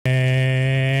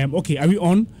Okay, are we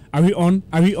on? Are we on?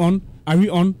 Are we on? Are we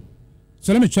on?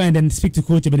 So let me try and then speak to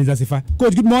Coach Ebenezer Sefah.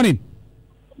 Coach, good morning.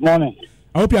 Morning.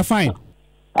 I hope you're fine.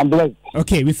 I'm blessed.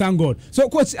 Okay, we thank God. So,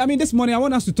 Coach, this morning I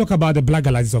want us to talk about the Black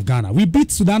Galaxies of Ghana. We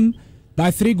beat Sudan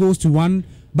by 3-1.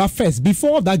 But first,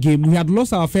 before that game, we had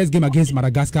lost our first game against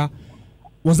Madagascar.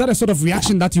 Was that a sort of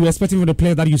reaction that you were expecting from the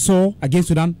players that you saw against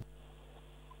Sudan?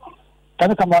 Can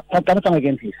you come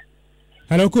again, please?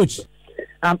 Hello, Coach.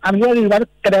 I'm hearing you, but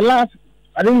the last,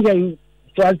 I didn't hear you,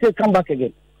 so I'll say come back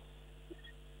again.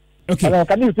 Okay.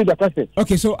 Can you repeat the question?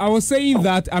 Okay, so I was saying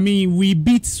that, we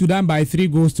beat Sudan by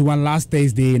 3-1 last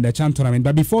Thursday in the CHAN tournament.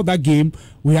 But before that game,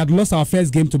 we had lost our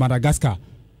first game to Madagascar.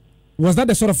 Was that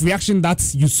the sort of reaction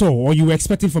that you saw or you were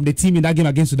expecting from the team in that game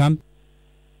against Sudan?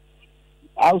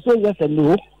 I'll say yes and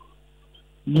no.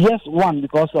 Yes, one,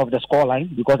 because of the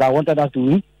scoreline, because I wanted us to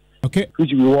win, okay,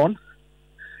 which we won.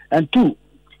 And two,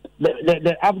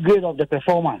 the upgrade of the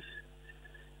performance.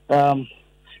 It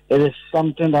is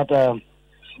something that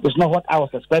it's not what I was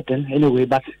expecting anyway,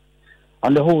 but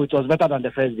on the whole, it was better than the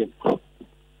first game.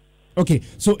 Okay,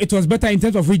 so it was better in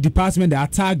terms of which department, the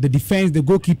attack, the defense, the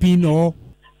goalkeeping, or?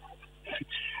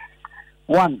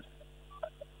 One,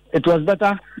 it was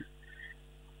better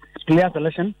player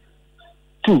selection.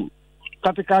 Two,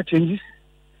 tactical changes.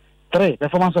 Three,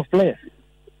 performance of players.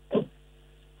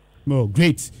 Oh,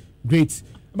 great.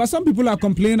 But some people are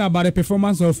complaining about the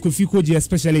performance of Kofi Koji,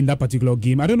 especially in that particular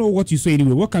game. I don't know what you say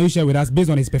anyway. What can you share with us based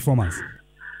on his performance?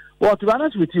 Well, to be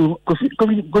honest with you, Kofi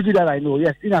Koji that I know,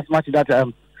 yes, in as much that I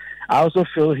also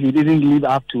feel he didn't live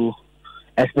up to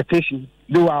expectation.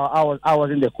 Though I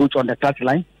wasn't the coach on the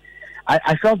touchline,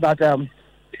 I felt that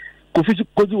Kofi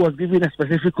Koji was given a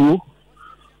specific role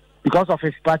because of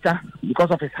his stature,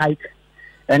 because of his height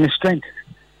and his strength.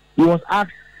 He was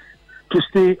asked to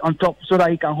stay on top so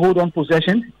that he can hold on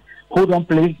possession, hold on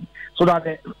play, so that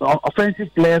the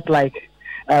offensive players like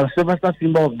Sylvester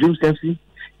Simba of Dreams FC,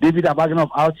 David Abagana of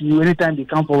RTU, anytime they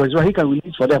come forward, so he can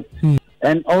release for them.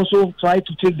 And also try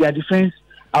to take their defense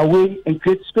away and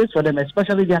create space for them,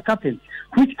 especially their captain,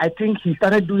 which I think he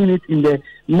started doing it in the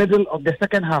middle of the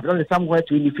second half. That is somewhere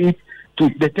 25th to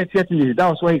the 30th minute. That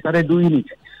was where he started doing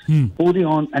it, holding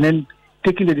on and then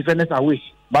taking the defenders away.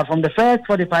 But from the first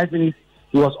 45 minutes,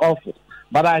 he was awful.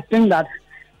 But I think that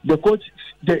the coach,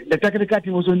 the technical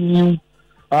team also knew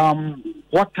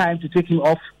what time to take him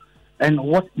off and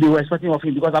what they were expecting of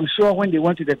him. Because I'm sure when they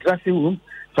went to the dressing room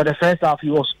for the first half, he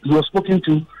was spoken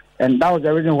to, and that was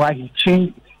the reason why he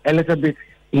changed a little bit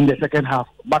in the second half.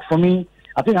 But for me,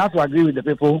 I think I have to agree with the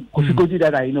people. Kofi Koji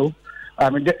that I know,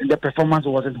 the performance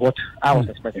wasn't what I was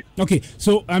expecting. Okay,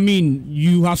 so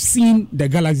you have seen the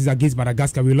Galaxies against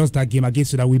Madagascar. We lost that game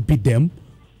against Sudan. We beat them.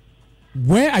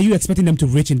 Where are you expecting them to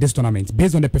reach in this tournament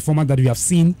based on the performance that we have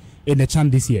seen in the CHAN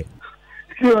this year?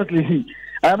 Seriously,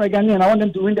 I am a Ghanaian and I want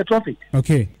them to win the trophy.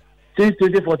 Okay. Since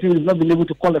 2014, we've not been able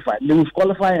to qualify. They will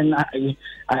qualify, and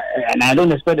I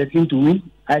don't expect the team to win.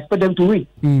 I expect them to win.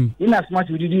 In as much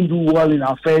we didn't do well in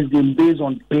our first game based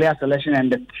on player selection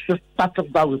and the startup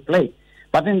that we played.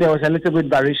 But then there was a little bit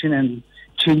variation and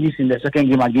changes in the second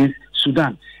game against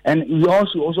Sudan. And we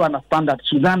also understand that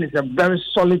Sudan is a very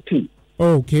solid team.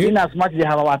 Okay. In as much they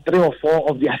have about 3 or 4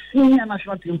 of their senior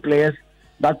national team players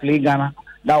that play Ghana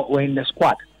that were in the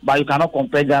squad. But you cannot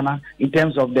compare Ghana in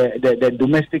terms of the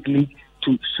domestic league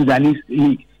to Sudanese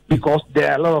league because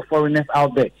there are a lot of foreigners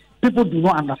out there. People do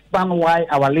not understand why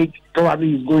our league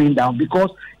probably is going down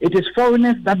because it is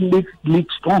foreigners that makes league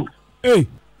strong. Hey.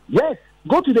 Yes.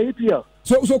 Go to the EPL.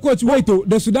 So coach, wait,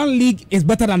 the Sudan league is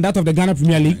better than that of the Ghana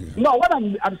Premier League? No, what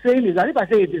I'm saying is that if I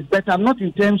say it is better, not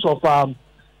in terms of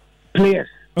players.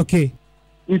 Okay.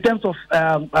 In terms of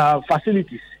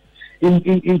facilities.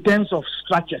 In terms of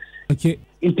structures. Okay.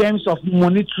 In terms of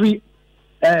monetary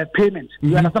payment.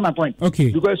 You understand my point?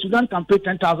 Okay. Because Sudan can pay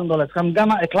 $10,000. Can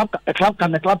Ghana, a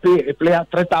club pay a player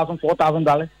 $3,000,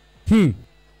 $4,000?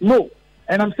 No.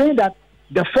 And I'm saying that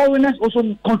the foreigners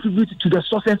also contribute to the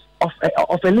success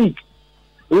of a league.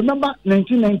 Remember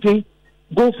 1990,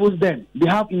 Gold Coast then. They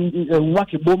have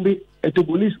Waki Bombe, a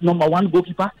Togolese #1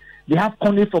 goalkeeper. They have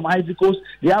Kone from Ivory Coast.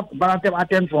 They have Baratem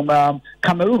Atem from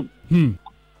Cameroon.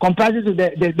 Comprises of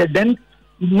the then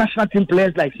national team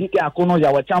players like Sike Akono,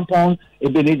 Yawa Champon,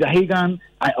 Ebenezer Hagan,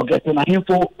 Augustin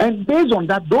Ahimfo. And based on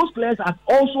that, those players have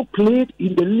also played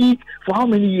in the league for how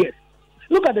many years?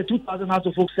 Look at the 2000 House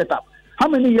of Folk setup. How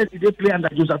many years did they play under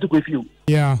Joseph Tukwefiu?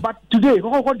 Yeah. But today,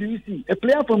 what do you see? A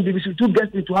player from Division 2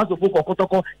 gets into House of Folk or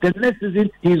Kotoko, the next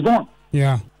season, he's gone.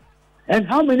 Yeah. And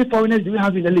how many foreigners do we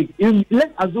have in the league?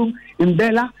 Let's assume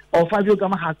Mbella or Fabio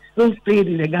Gama has still stayed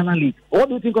in the Ghana league. What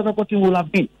do you think Kotoko team will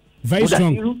have been? Very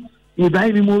strong.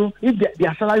 Ibrahim Imoro, if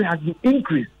their salary has been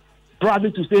increased,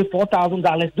 probably to save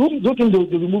 $4,000. Do you think they'll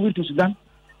be moving to Sudan?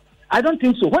 I don't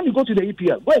think so. When you go to the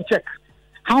EPL, go and check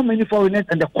how many foreigners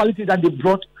and the quality that they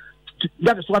brought.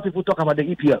 That is what people talk about the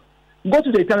EPL. Go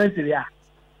to the Italian Serie A.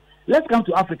 Let's come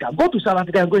to Africa. Go to South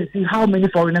Africa and go and see how many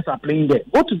foreigners are playing there.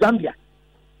 Go to Zambia.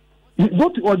 Go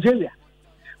to Algeria.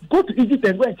 Go to Egypt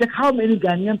and go and check how many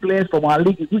Ghanaian players from our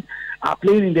league are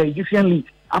playing in the Egyptian league.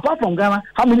 Apart from Ghana,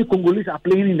 how many Congolese are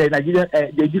playing in the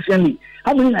Egyptian league?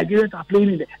 How many Nigerians are playing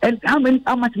in the, and how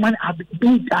much money are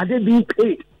they being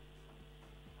paid?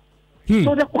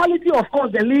 So the quality, of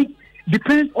course, the league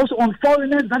depends also on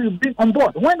foreigners that you bring on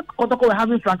board. When Kotoko were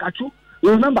having Frank Achu,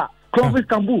 you remember Clovis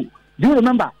Kambu. Do you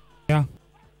remember? Yeah.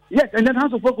 Yes, and then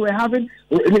House of Folk were having.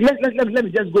 Let me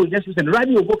just go. Just listen.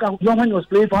 Rani Ogoka, when he was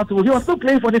playing for us, he was still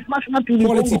playing for this national team.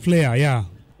 Quality player, yeah.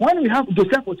 When we have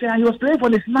Joseph Ocheya, he was playing for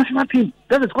this national team.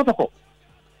 That is Kotoko.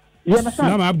 You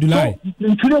understand? Salam Abdullahi.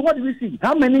 So, today, what do we see?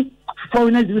 How many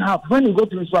foreigners do we have? When you go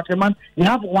to Swaziland, you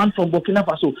have one from Burkina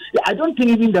Faso. I don't think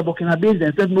even the Burkinabés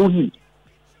themselves know him.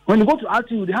 When you go to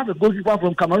RTU, they have a goalkeeper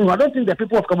from Cameroon. I don't think the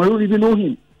people of Cameroon even know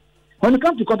him. When it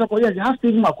comes to Kotoko, yes, you have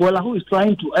Stephen Makwela who is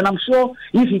trying to, and I'm sure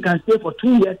if he can stay for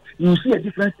 2 years, you will see a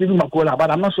different Stephen Makwela.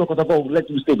 But I'm not sure Kotoko will let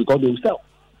him stay because they will sell.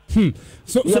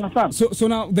 So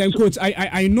now then, coach,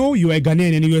 I know you are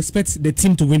Ghanaian and you expect the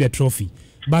team to win the trophy,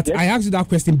 but yes. I asked you that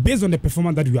question based on the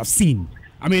performance that you have seen.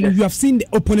 I mean, you have seen the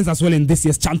opponents as well in this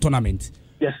year's CHAN tournament.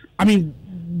 Yes. I mean,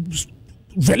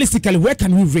 realistically, where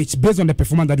can we reach based on the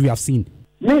performance that we have seen?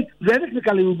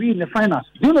 Realistically, we'll be in the finals.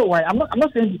 Do you know why? I'm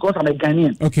not saying because I'm a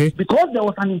Ghanaian. Okay. Because there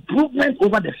was an improvement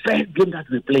over the first game that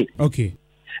we played. Okay.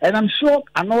 And I'm sure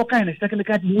Anoka and the second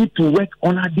guy need to work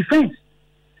on our defense.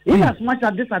 In as much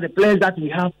as these are the players that we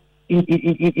have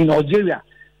in Algeria,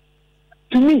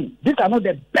 to me, these are not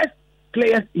the best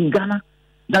players in Ghana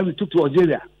that we took to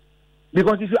Algeria.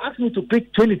 Because if you ask me to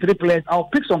pick 23 players, I'll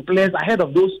pick some players ahead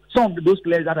of some of those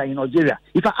players that are in Algeria.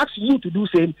 If I ask you to do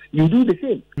same, you do the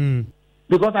same.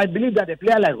 Because I believe that a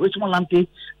player like Richmond Lamptey,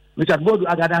 Richard Bodu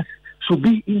Agadas, should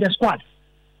be in the squad.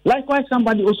 Likewise,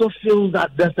 somebody also feels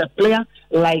that there's a player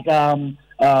like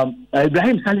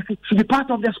Ibrahim Salifi should be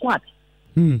part of the squad.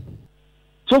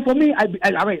 So for me, I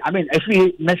mean, if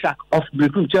we Meshach of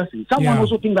Recruit Chelsea, someone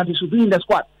also think that he should be in the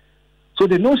squad. So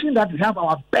the notion that we have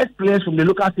our best players from the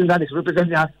local team that is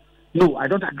representing us, no, I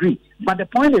don't agree. But the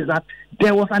point is that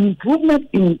there was an improvement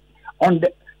from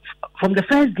the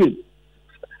first game.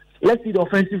 Let's see the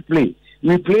offensive play.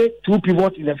 We played 2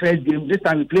 pivots in the first game. This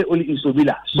time we play only in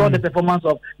Sobila. Saw the performance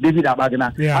of David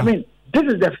Abagana. Yeah. I mean, this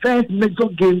is the first major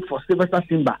game for Sylvester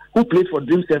Simba, who played for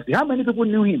Dream Safety. How many people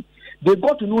knew him? They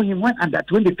got to know him when under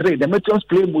 23. The Meteors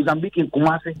played Mozambique in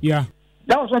Kumasi. Yeah.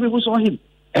 That was why people saw him.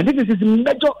 And this is his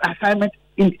major assignment.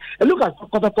 Look at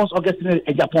Kotoko's Augustine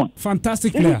in Japan.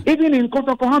 Fantastic player. Even in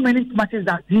Kotoko, how many matches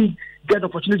that he get the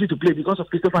opportunity to play because of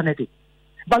Christopher Neti?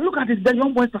 But look at the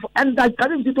young boys, and that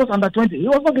Karim Tito's under 20. He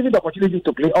was not given the opportunity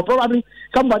to play, or probably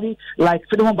somebody like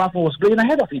Filimon Bafo was playing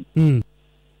ahead of him.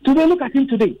 Today, look at him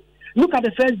today. Look at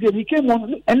the first game. He came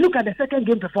on, and look at the second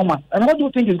game performance. And what do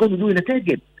you think he's going to do in the third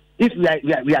game if we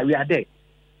are there?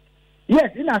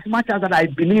 Yes, in as much as that I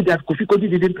believe that Kofi Kodi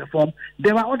didn't perform,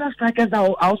 there were other strikers that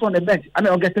are also on the bench. I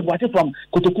mean, Auguste Boateng from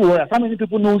Kotoku Warriors. How many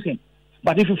people knows him?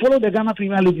 But if you follow the Ghana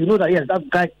Premier League, you know that yes, that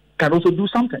guy can also do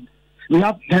something. We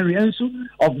have Henry Ensu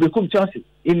of Bekum Chelsea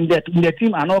in the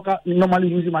team, and normally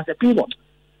use him as a pivot.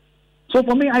 So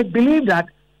for me, I believe that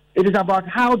it is about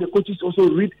how the coaches also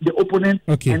read the opponent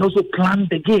and also plan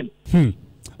the game.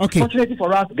 Okay. Fortunately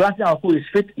for us, Glacier Aku is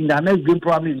fit in the next game.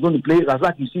 Probably is going to play.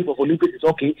 Razak, you see, for Olympics, it's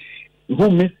okay. Who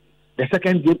missed the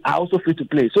second game are also free to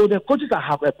play. So the coaches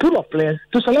have a pool of players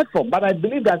to select from. But I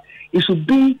believe that it should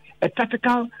be a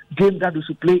tactical game that we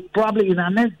should play probably in our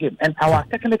next game. And our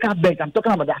technical bench, I'm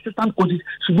talking about the assistant coaches,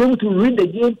 should be able to read the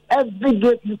game every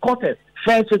game in quarters.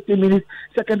 First 15 minutes,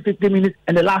 second 15 minutes,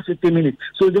 and the last 15 minutes.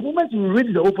 So the moment you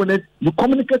read the opponent, you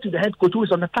communicate to the head coach who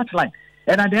is on the touchline.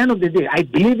 And at the end of the day, I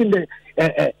believe in the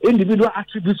individual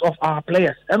attributes of our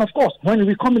players. And of course, when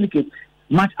we communicate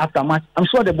match after match, I'm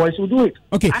sure the boys will do it.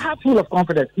 Okay. I have full of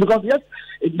confidence because yes,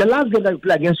 the last game that we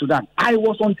played against Sudan, I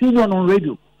was on TV and on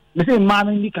radio. They say, "Man,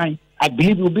 I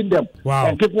believe we'll beat them." Wow.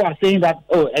 And people are saying that,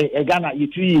 Ghana, we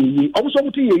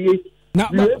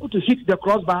were able to hit the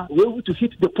crossbar, we were able to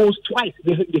hit the post twice.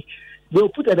 They will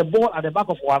put the ball at the back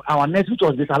of our net, which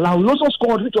was disallowed. We also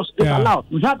scored, which was disallowed.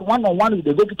 We had one-on-one with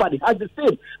the goalkeeper, they had the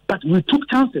same, but we took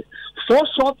chances. 4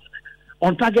 shots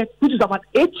on target, which is about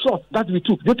 8 shots that we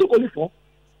took. They took only 4.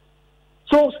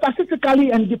 So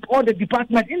statistically, and all the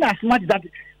department, in as much that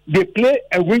they play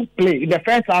a wing play in the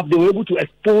first half, they were able to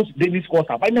expose Davis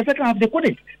Costa, but in the second half they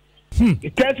couldn't.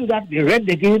 It tells you that they read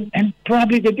the game and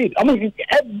probably they did. I mean,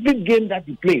 every game that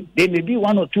he played, there may be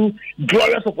one or two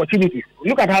glorious opportunities.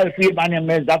 Look at how Barnieh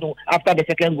messed that after the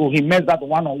second goal. He messed that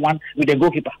one-on-one with the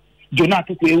goalkeeper.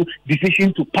 Jonathan Kue's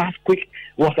decision to pass quick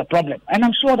was a problem. And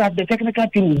I'm sure that the technical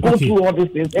team will go through all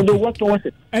these things and they'll work towards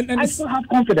it. And I still have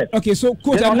confidence. Okay, so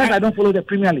Coach, unless I don't follow the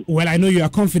Premier League. Well, I know you are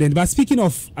confident, but speaking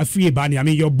of Barnieh, I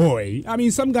mean, your boy, I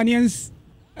mean, some Ghanaians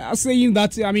are saying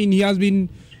that, I mean, he has been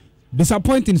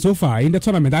disappointing so far in the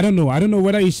tournament. I don't know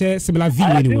whether you share similar view.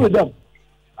 I agree with them.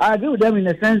 I agree with them in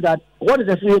the sense that what is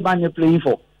Barnieh playing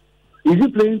for? Is he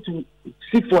playing to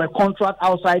seek for a contract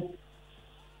outside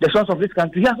the shores of this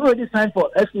country? He has already signed for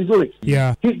FC Zurich.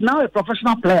 Yeah. He's now a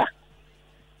professional player.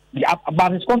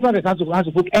 But his contract has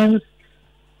to put ends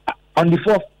on the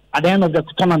 4th at the end of the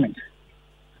tournament.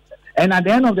 And at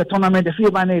the end of the tournament, the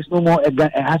Barnieh is no more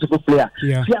a has-to-put player.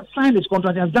 Yeah. He has signed his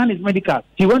contract. He has done his medical.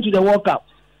 He went to the World Cup.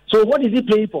 So what is he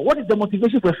playing for? What is the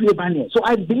motivation for Barnieh? So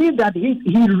I believe that he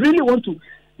really wants to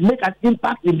make an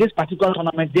impact in this particular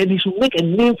tournament. Then he should make a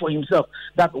name for himself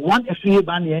that one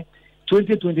Barnieh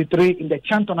 2023 in the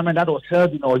CHAN tournament that was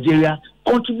held in Algeria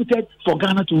contributed for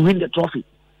Ghana to win the trophy.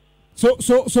 So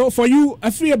for you,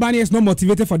 Barnieh is not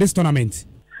motivated for this tournament?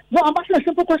 No, I'm asking a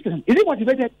simple question. Is he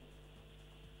motivated?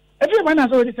 Barnieh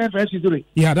has already signed for FC Zurich.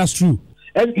 Yeah, that's true.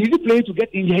 And is he playing to get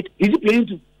injured? Is he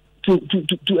playing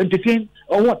to entertain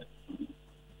or what?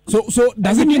 So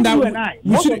does it mean that you and I,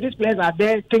 most of these players are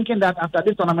there thinking that after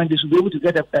this tournament they should be able to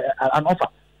get an offer?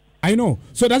 I know.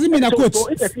 So does it mean that coach? So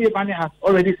if Barnieh has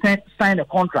already signed a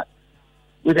contract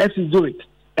with FC Zurich,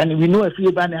 and we know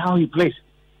Barnieh how he plays,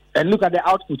 and look at the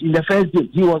output in the first game,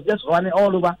 he was just running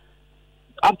all over,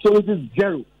 absolutely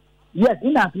zero. Yes,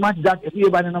 in as much that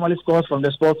Barnieh normally scores from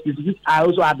the sports kick, which I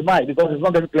also admire because it's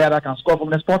not every player that can score from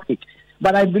the sports kick.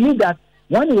 But I believe that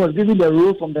when he was given the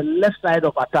role from the left side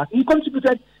of attack, he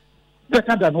contributed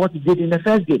better than what he did in the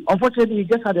first game. Unfortunately, he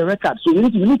just had a record. So we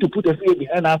need to put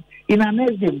behind us in our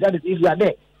next game. That is if we are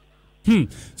there.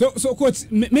 So coach,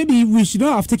 maybe we should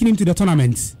not have taken him to the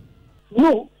tournament.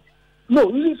 No.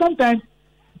 You see, sometimes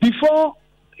before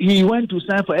he went to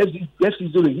sign for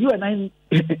FC Zurich, you and I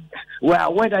were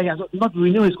aware that he has not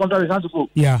renewed his contract with Hansi.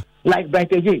 Yeah. Like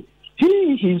Barnieh,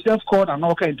 he himself called an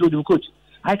offer and told him, coach,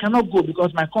 I cannot go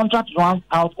because my contract runs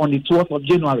out on the 12th of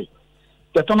January.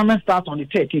 The tournament starts on the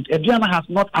 13th. Adriana has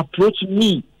not approached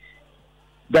me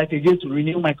Barnieh to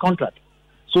renew my contract.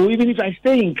 So even if I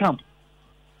stay in camp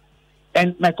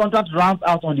and my contract runs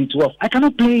out on the 12th, I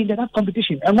cannot play in that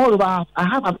competition. And moreover, I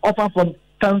have an offer from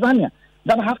Tanzania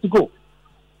that I have to go.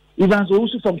 Even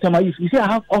also from Tamaif, you see,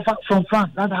 I have offer from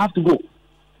France that I have to go.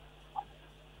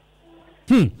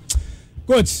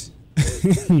 Coach,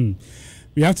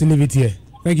 we have to leave it here.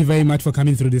 Thank you very much for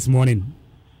coming through this morning.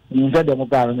 What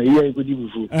could you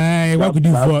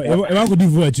do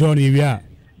for a journey? Yeah.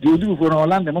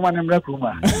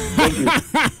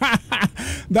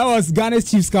 That was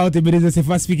Ghana's chief scout Ebenezer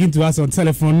Sefah speaking to us on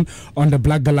telephone on the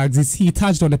Black Galaxies. He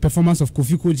touched on the performance of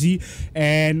Kofi Koji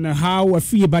and how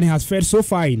Barnieh has fared so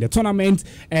far in the tournament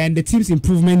and the team's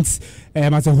improvements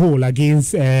as a whole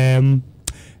against Sudan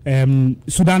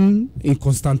in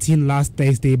Constantine last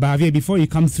Thursday. But before you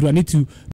come through, I need to